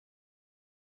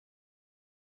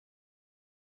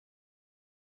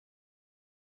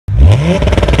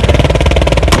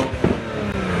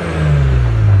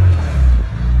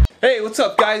Hey, what's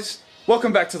up guys?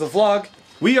 Welcome back to the vlog.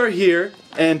 We are here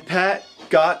and Pat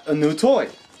got a new toy.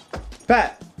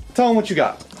 Pat, tell them what you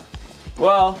got.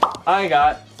 Well, I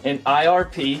got an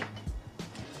IRP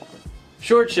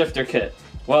Short Shifter kit.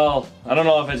 Well, I don't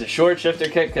know if it's a short shifter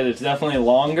kit because it's definitely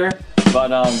longer,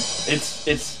 but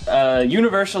it's a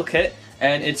universal kit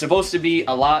and it's supposed to be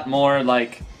a lot more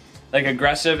like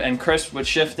aggressive and crisp with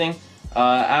shifting.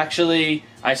 Actually,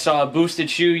 I saw Boosted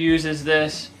Shoe uses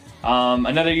this.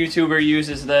 Another YouTuber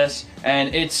uses this,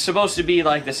 and it's supposed to be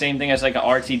like the same thing as like a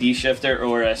RTD shifter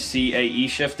or a CAE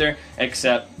shifter,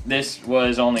 except this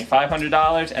was only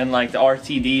 $500, and like the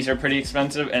RTDs are pretty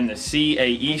expensive, and the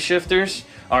CAE shifters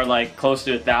are like close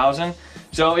to $1,000.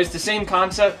 So it's the same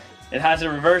concept. It has a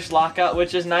reverse lockout,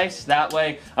 which is nice. That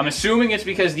way, I'm assuming it's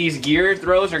because these gear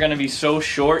throws are going to be so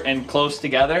short and close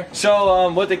together. So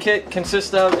what the kit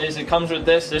consists of is it comes with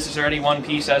this. This is already one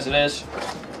piece as it is.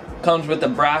 Comes with a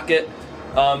bracket.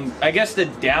 I guess the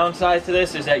downside to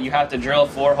this is that you have to drill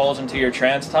 4 holes into your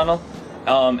trans tunnel,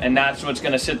 and that's what's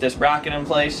going to sit this bracket in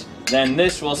place. Then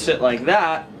this will sit like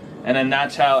that, and then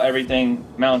that's how everything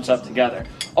mounts up together.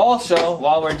 Also,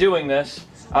 while we're doing this,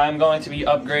 I'm going to be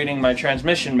upgrading my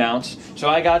transmission mounts. So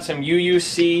I got some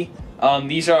UUC.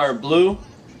 These are blue.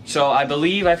 So I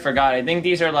believe, I forgot, I think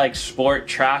these are like sport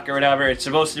track or whatever. It's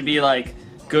supposed to be like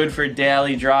good for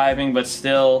daily driving, but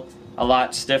still a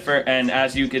lot stiffer, and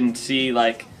as you can see,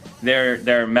 like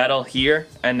they're metal here,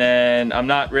 and then I'm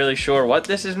not really sure what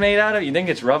this is made out of. You think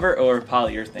it's rubber or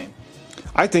polyurethane?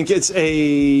 I think it's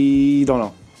a... don't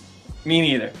know. Me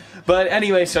neither. But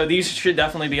anyway, so these should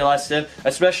definitely be a lot stiff,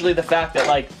 especially the fact that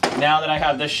like now that I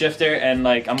have this shifter and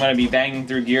like I'm gonna be banging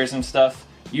through gears and stuff,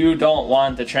 you don't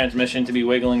want the transmission to be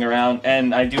wiggling around,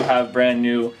 and I do have brand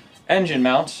new engine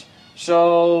mounts.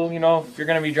 So, you know, if you're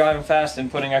going to be driving fast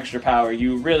and putting extra power,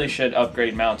 you really should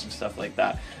upgrade mounts and stuff like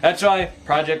that. That's why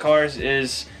project cars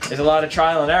is a lot of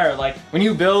trial and error. Like, when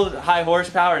you build high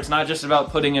horsepower, it's not just about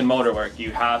putting in motor work.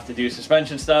 You have to do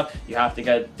suspension stuff, you have to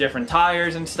get different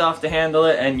tires and stuff to handle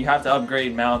it, and you have to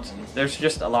upgrade mounts, and there's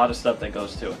just a lot of stuff that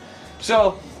goes to it.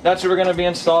 So, that's what we're going to be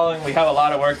installing. We have a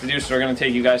lot of work to do, so we're going to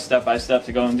take you guys step by step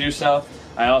to go and do so.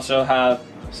 I also have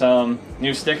some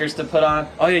new stickers to put on.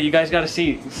 Oh yeah, you guys gotta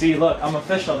see, look, I'm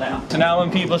official now. So now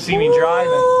when people see me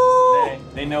driving,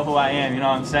 they know who I am, you know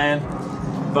what I'm saying?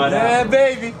 But yeah,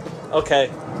 baby.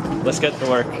 Okay, let's get to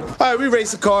work. Alright, we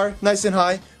race the car nice and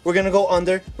high. We're gonna go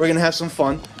under, we're gonna have some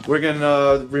fun. We're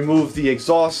gonna remove the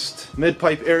exhaust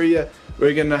mid-pipe area.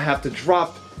 We're gonna have to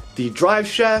drop the drive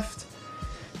shaft,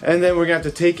 and then we're gonna have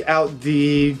to take out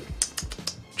the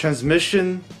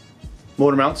transmission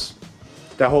motor mounts,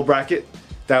 that whole bracket.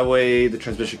 That way the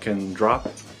transmission can drop.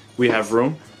 We have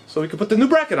room, so we can put the new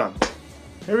bracket on.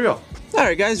 Here we go.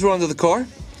 Alright guys, we're under the car.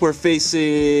 We're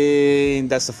facing,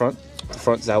 that's the front. The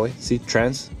front's that way. See,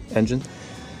 trans, engine.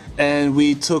 And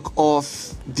we took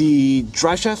off the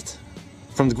drive shaft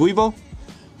from the Guibo.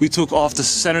 We took off the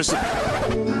center. I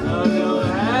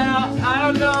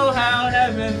don't know how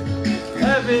heaven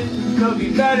could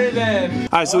be better than.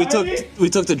 Alright, so we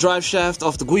took the drive shaft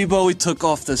off the Guibo. We took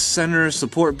off the center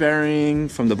support bearing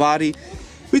from the body.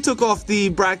 We took off the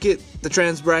bracket, the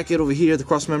trans bracket over here, the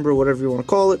cross member, whatever you want to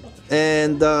call it.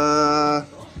 And now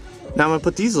I'm gonna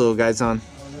put these little guys on.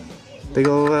 They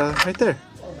go right there.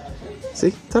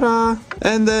 See? Ta-da!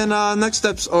 And then next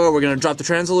steps are we're gonna drop the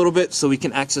trans a little bit so we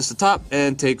can access the top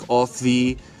and take off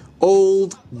the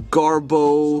old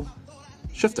Garbo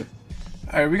shifter.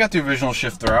 Alright, we got the original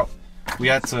shifter out. We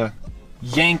had to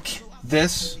yank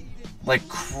this like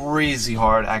crazy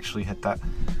hard. Actually hit that.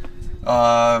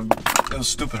 It was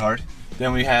stupid hard.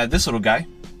 Then we had this little guy,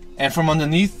 and from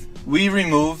underneath we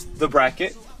removed the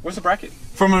bracket. Where's the bracket?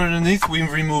 From underneath we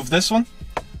removed this one.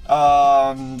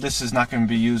 This is not going to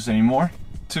be used anymore.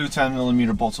 2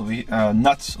 10mm bolts over here,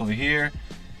 nuts over here,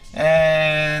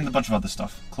 and a bunch of other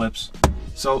stuff, clips.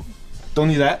 So don't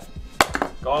need that.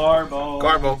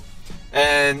 Garbo.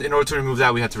 And in order to remove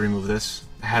that, we had to remove this.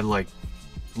 It had like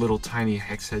little tiny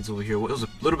hex heads over here. It was a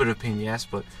little bit of a pain in the ass,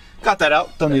 but got that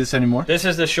out. Don't need this anymore. This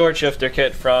is the short shifter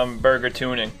kit from Burger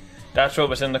Tuning. That's what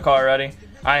was in the car already.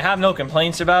 I have no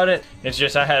complaints about it. It's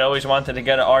just I had always wanted to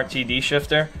get an RTD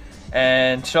shifter.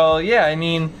 And so, yeah, I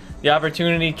mean, the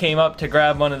opportunity came up to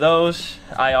grab one of those,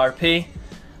 IRP.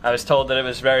 I was told that it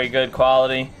was very good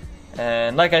quality.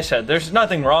 And like I said, there's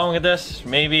nothing wrong with this.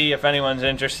 Maybe if anyone's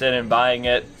interested in buying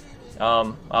it,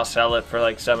 I'll sell it for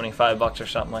like 75 bucks or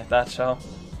something like that. So,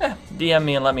 yeah, DM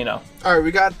me and let me know. Alright, we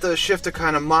got the shifter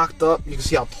kind of mocked up. You can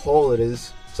see how tall it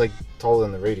is. It's like taller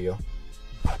than the radio.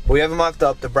 But we have it mocked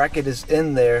up. The bracket is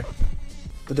in there.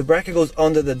 but the bracket goes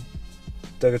under the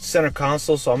center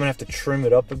console, so I'm gonna have to trim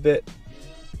it up a bit.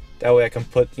 That way I can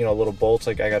put, you know, little bolts.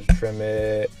 Like I gotta trim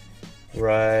it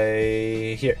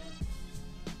right here,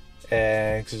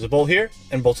 and 'cause there's a bolt here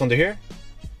and bolts under here,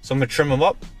 so I'm gonna trim them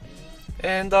up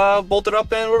and bolt it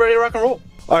up, and we're ready to rock and roll.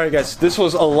 All right, guys, this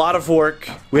was a lot of work.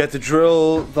 We had to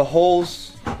drill the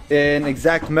holes in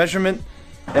exact measurement,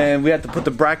 and we had to put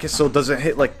the bracket so it doesn't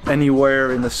hit like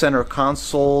anywhere in the center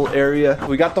console area.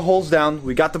 We got the holes down,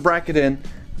 we got the bracket in.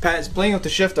 Pat is playing with the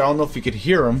shifter. I don't know if you could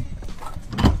hear him.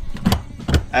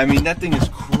 I mean, that thing is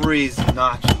crazy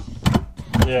notchy.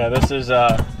 Yeah, this is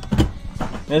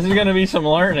gonna be some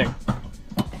learning.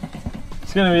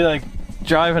 It's gonna be like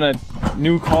driving a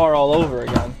new car all over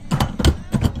again.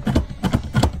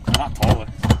 Not taller.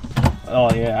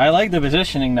 Oh yeah, I like the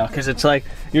positioning though, because it's like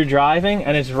you're driving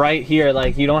and it's right here.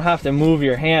 Like you don't have to move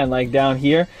your hand like down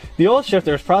here. The old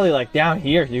shifter was probably like down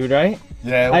here, dude, right?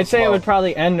 Yeah, I'd say low. It would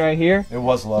probably end right here. It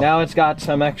was low. Now it's got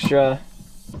some extra.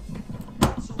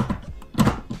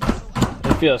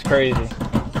 It feels crazy.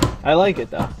 I like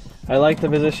it though. I like the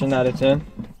position that it's in.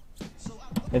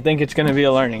 I think it's gonna be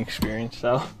a learning experience,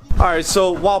 so. Alright,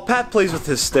 so while Pat plays with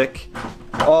his stick,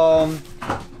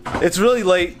 it's really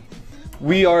late.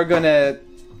 We are gonna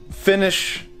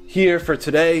finish here for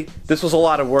today. This was a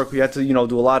lot of work. We had to, you know,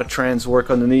 do a lot of trans work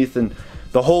underneath, and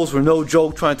the holes were no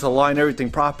joke, trying to align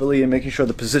everything properly and making sure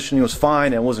the positioning was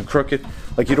fine and wasn't crooked.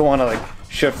 Like you don't want to like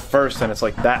shift first and it's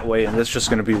like that way, and it's just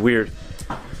gonna be weird.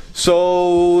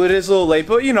 So it is a little late,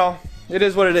 but you know, it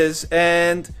is what it is.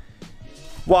 And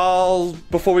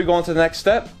before we go on to the next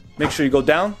step, make sure you go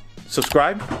down,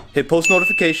 subscribe, hit post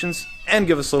notifications, and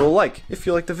give us a little like if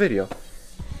you like the video.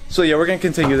 So yeah, we're gonna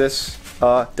continue this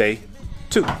day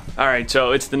 2. All right,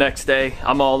 so it's the next day.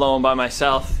 I'm all alone by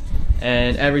myself,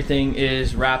 and everything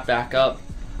is wrapped back up.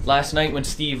 Last night when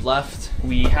Steve left,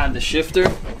 we had the shifter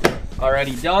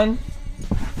already done.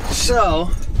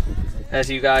 So, as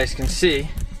you guys can see,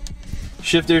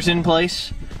 shifter's in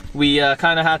place. We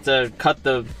kind of had to cut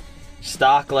the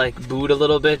stock like boot a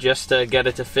little bit just to get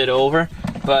it to fit over,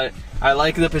 but I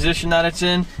like the position that it's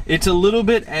in. It's a little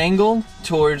bit angled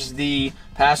towards the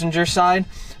passenger side,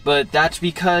 but that's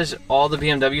because all the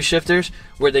BMW shifters,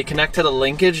 where they connect to the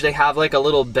linkage, they have like a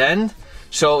little bend.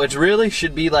 So it really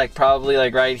should be like probably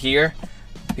like right here,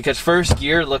 because first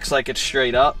gear looks like it's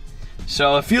straight up.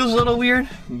 So it feels a little weird,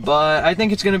 but I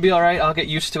think it's gonna be all right. I'll get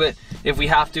used to it. If we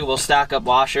have to, we'll stack up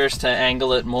washers to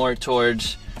angle it more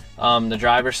towards the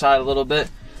driver's side a little bit.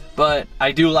 But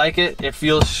I do like it. It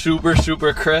feels super,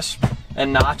 super crisp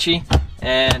and notchy,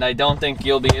 and I don't think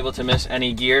you'll be able to miss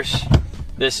any gears.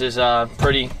 This is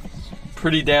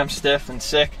pretty damn stiff and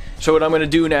sick. So what I'm gonna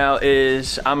do now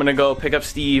is I'm gonna go pick up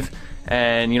Steve,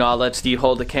 and you know, I'll let Steve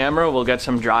hold the camera. We'll get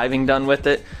some driving done with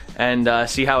it and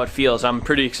see how it feels. I'm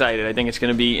pretty excited. I think it's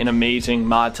gonna be an amazing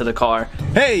mod to the car.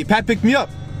 Hey, Pat picked me up,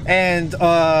 and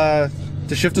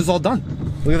the shifter's all done.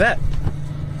 Look at that.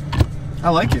 I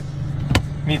like it.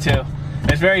 Me too.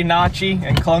 It's very notchy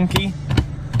and clunky,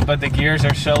 but the gears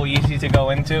are so easy to go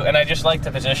into, and I just like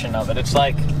the position of it. It's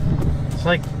like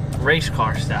race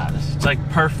car status. It's like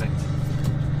perfect.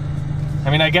 I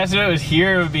mean, I guess if it was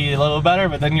here, it would be a little better,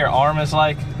 but then your arm is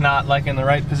like not like in the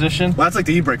right position. Well, that's like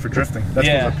the e-brake for drifting. That's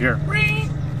yeah. Up here.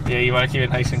 Yeah, you want to keep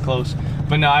it nice and close.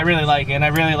 But no, I really like it, and I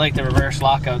really like the reverse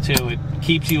lockout too. It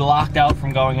keeps you locked out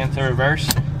from going into reverse.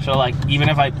 So like, even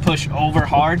if I push over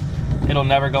hard, it'll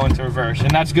never go into reverse. And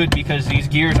that's good because these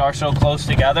gears are so close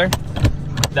together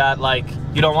that like,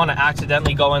 you don't want to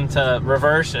accidentally go into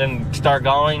reverse and start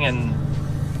going and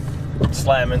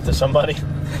slam into somebody.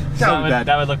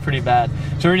 That would look pretty bad.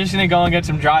 So we're just gonna go and get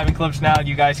some driving clips now.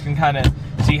 You guys can kind of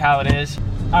see how it is.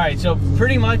 All right, so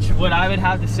pretty much what I would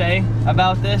have to say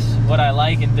about this, what I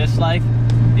like and dislike,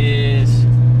 is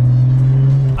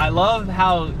I love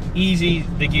how easy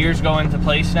the gears go into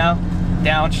place now.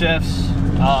 Downshifts,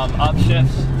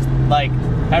 upshifts, like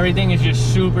everything is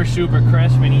just super, super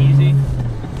crisp and easy,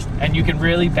 and you can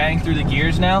really bang through the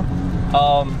gears now.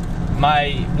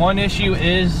 My one issue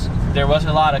is there was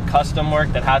a lot of custom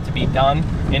work that had to be done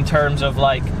in terms of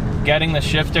like getting the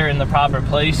shifter in the proper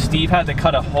place. Steve had to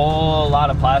cut a whole lot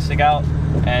of plastic out,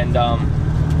 and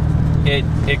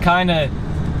it kind of,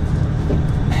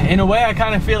 in a way, I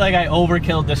kind of feel like I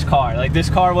overkilled this car. Like, this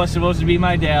car was supposed to be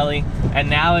my daily, and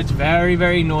now it's very,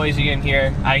 very noisy in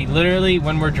here. I literally,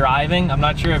 when we're driving, I'm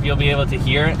not sure if you'll be able to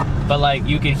hear it, but like,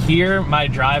 you could hear my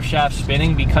drive shaft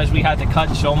spinning because we had to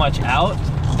cut so much out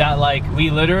that like, we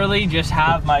literally just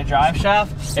have my drive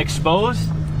shaft exposed.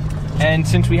 And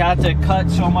since we had to cut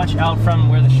so much out from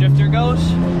where the shifter goes,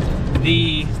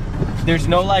 there's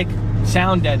no like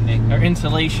sound deadening or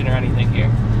insulation or anything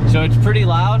here. So it's pretty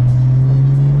loud.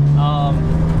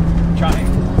 Trying.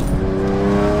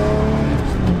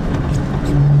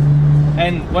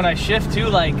 And when I shift too,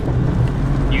 like,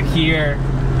 you hear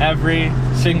every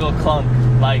single clunk,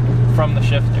 like, from the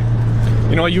shifter.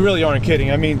 You know what, you really aren't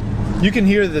kidding. I mean, you can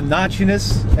hear the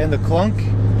notchiness and the clunk,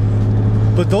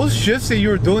 but those shifts that you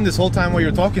were doing this whole time while you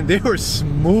were talking, they were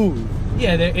smooth.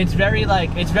 Yeah, it's very,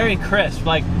 like, it's very crisp.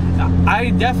 Like,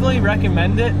 I definitely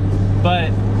recommend it, but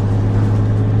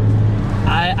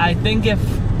I think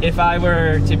if I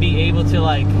were to be able to,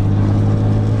 like,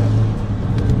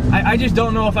 I just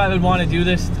don't know if I would want to do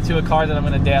this to a car that I'm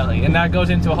in a daily, and that goes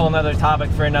into a whole nother topic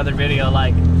for another video.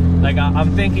 Like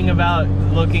I'm thinking about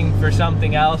looking for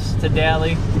something else to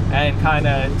daily and kind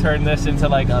of turn this into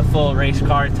like a full race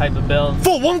car type of build.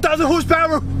 Full 1,000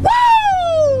 horsepower.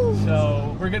 Woo!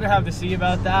 So we're gonna have to see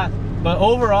about that. But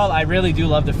overall, I really do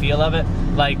love the feel of it.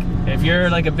 Like, if you're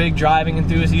like a big driving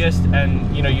enthusiast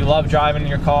and you know you love driving in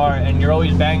your car and you're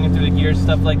always banging through the gears,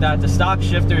 stuff like that, the stock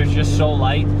shifter is just so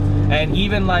light. And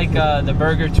even like the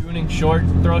Burger Tuning short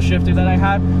throw shifter that I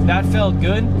had, that felt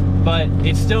good, but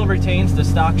it still retains the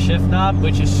stock shift knob,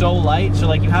 which is so light. So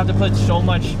like you have to put so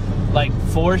much like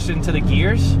force into the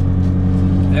gears.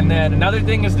 And then another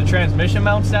thing is the transmission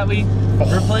mounts that we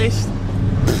replaced.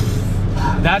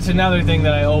 That's another thing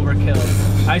that I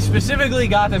overkilled. I specifically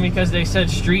got them because they said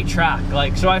street track.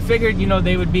 Like, so I figured, you know,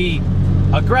 they would be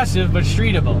aggressive but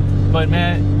streetable. But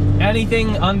man,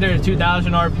 anything under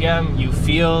 2,000 RPM, you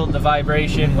feel the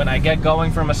vibration. When I get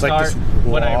going from a start,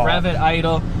 when I rev it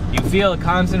idle, you feel a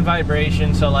constant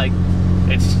vibration. So like,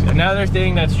 it's another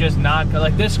thing that's just not,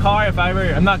 like this car, if I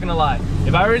were, I'm not gonna lie,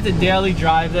 if I were to daily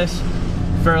drive this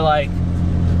for like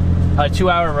a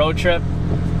 2-hour road trip,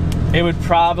 it would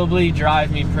probably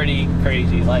drive me pretty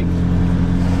crazy. Like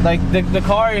the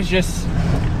car is just,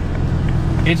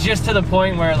 it's just to the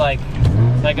point where like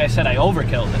I said, I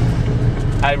overkilled it.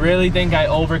 I really think I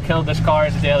overkilled this car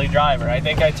as a daily driver. I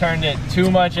think I turned it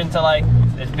too much into like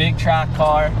this big track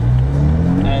car,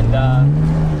 and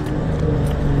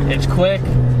it's quick.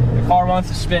 The car wants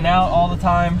to spin out all the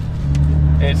time.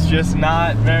 It's just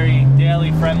not very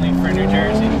daily friendly for New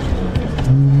Jersey.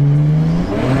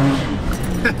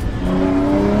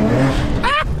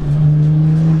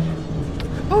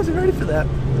 I wasn't ready for that.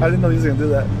 I didn't know he was gonna do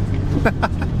that.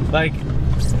 Like,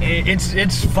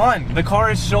 it's fun. The car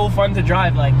is so fun to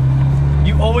drive. Like,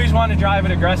 you always want to drive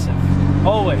it aggressive,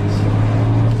 always,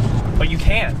 but you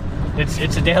can't.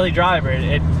 It's a daily driver.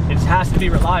 It has to be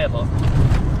reliable,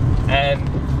 and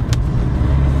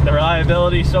the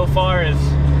reliability so far is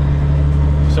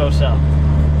so-so.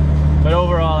 But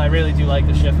overall, I really do like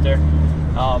the shifter.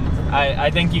 I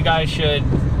think you guys should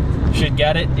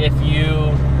get it if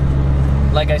you,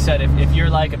 like I said, if you're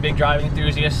like a big driving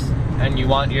enthusiast and you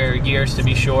want your gears to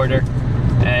be shorter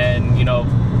and you know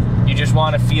you just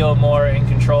want to feel more in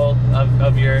control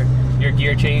of your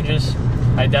gear changes,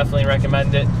 I definitely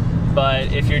recommend it.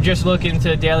 But if you're just looking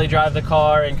to daily drive the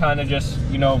car and kind of just,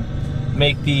 you know,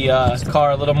 make the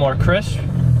car a little more crisp,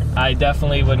 I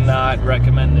definitely would not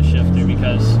recommend the shifter,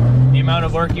 because the amount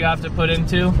of work you have to put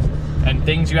into and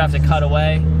things you have to cut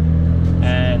away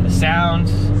and the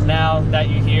sounds now that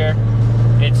you hear,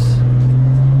 it's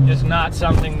just not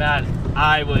something that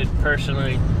I would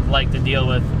personally like to deal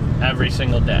with every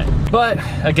single day. But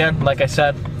again, like I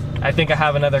said, I think I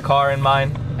have another car in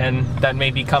mind, and that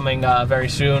may be coming very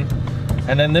soon.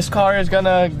 And then this car is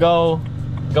gonna go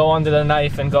under the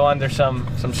knife and go under some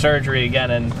surgery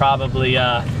again, and probably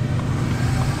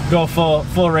go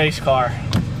full race car.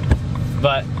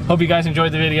 But hope you guys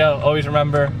enjoyed the video. Always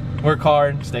remember, work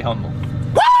hard, stay humble.